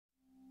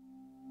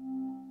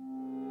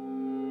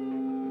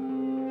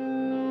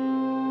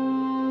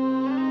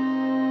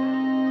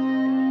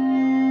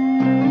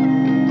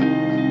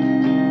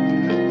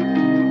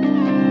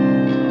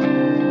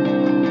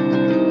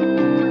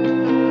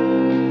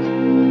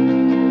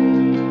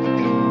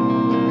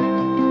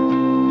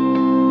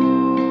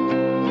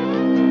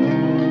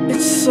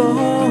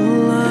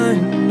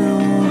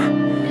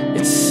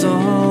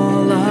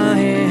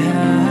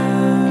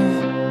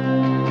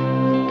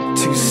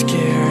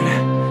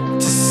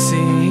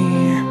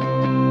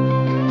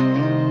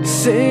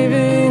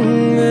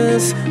saving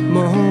this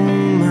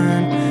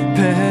moment,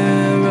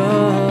 paralyzed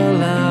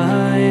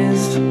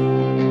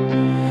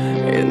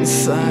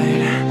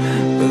inside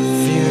of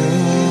you.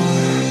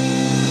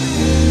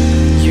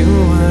 You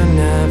were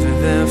never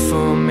there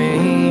for me,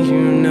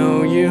 you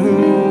know you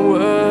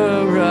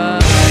were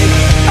right.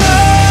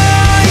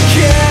 I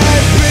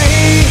can't be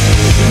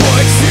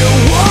what you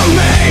want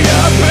me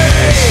to be.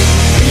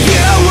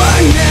 You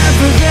were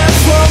never there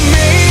for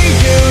me,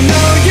 you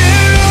know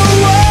you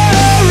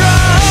were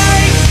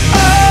right.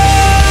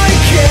 I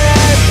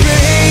can't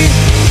be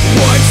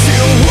what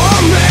you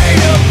want me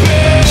to be.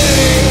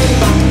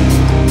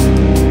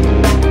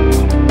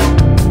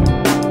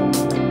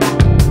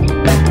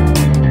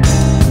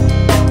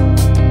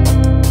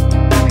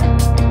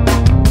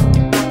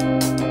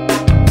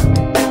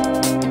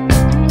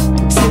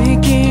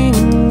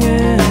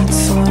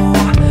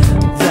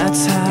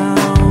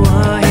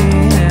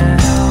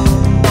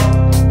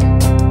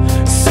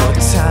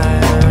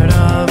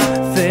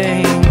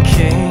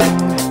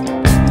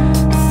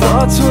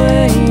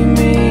 Weigh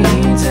me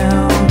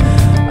down,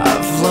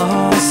 I've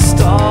lost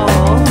all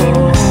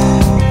hope,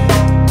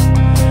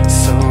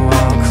 so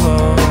I'll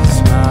close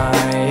my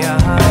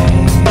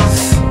eyes.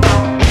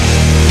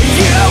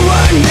 You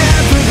were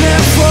never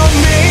there for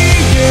me,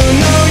 you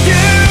know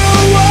you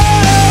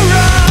were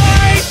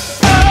right.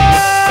 I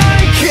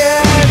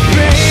can't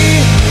be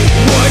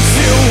what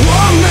you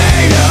want me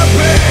to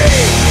be.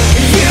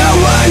 You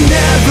were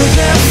never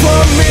there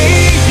for me,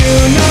 you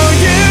know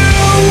you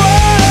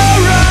were.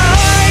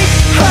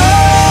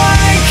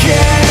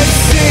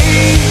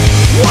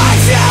 What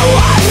you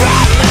want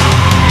from me?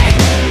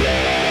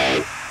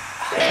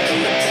 I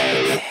can't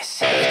take this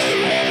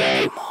hatred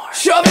anymore.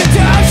 Shove it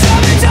down,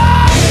 shove it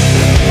down.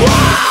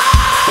 Why?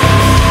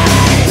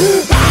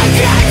 I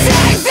can't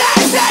take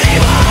this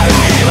anymore,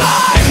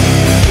 anymore.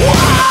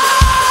 Why?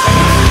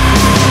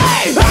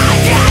 I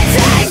can't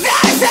take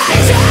this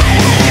hatred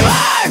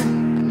anymore.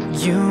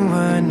 You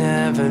were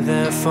never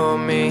there for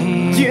me,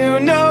 you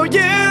know you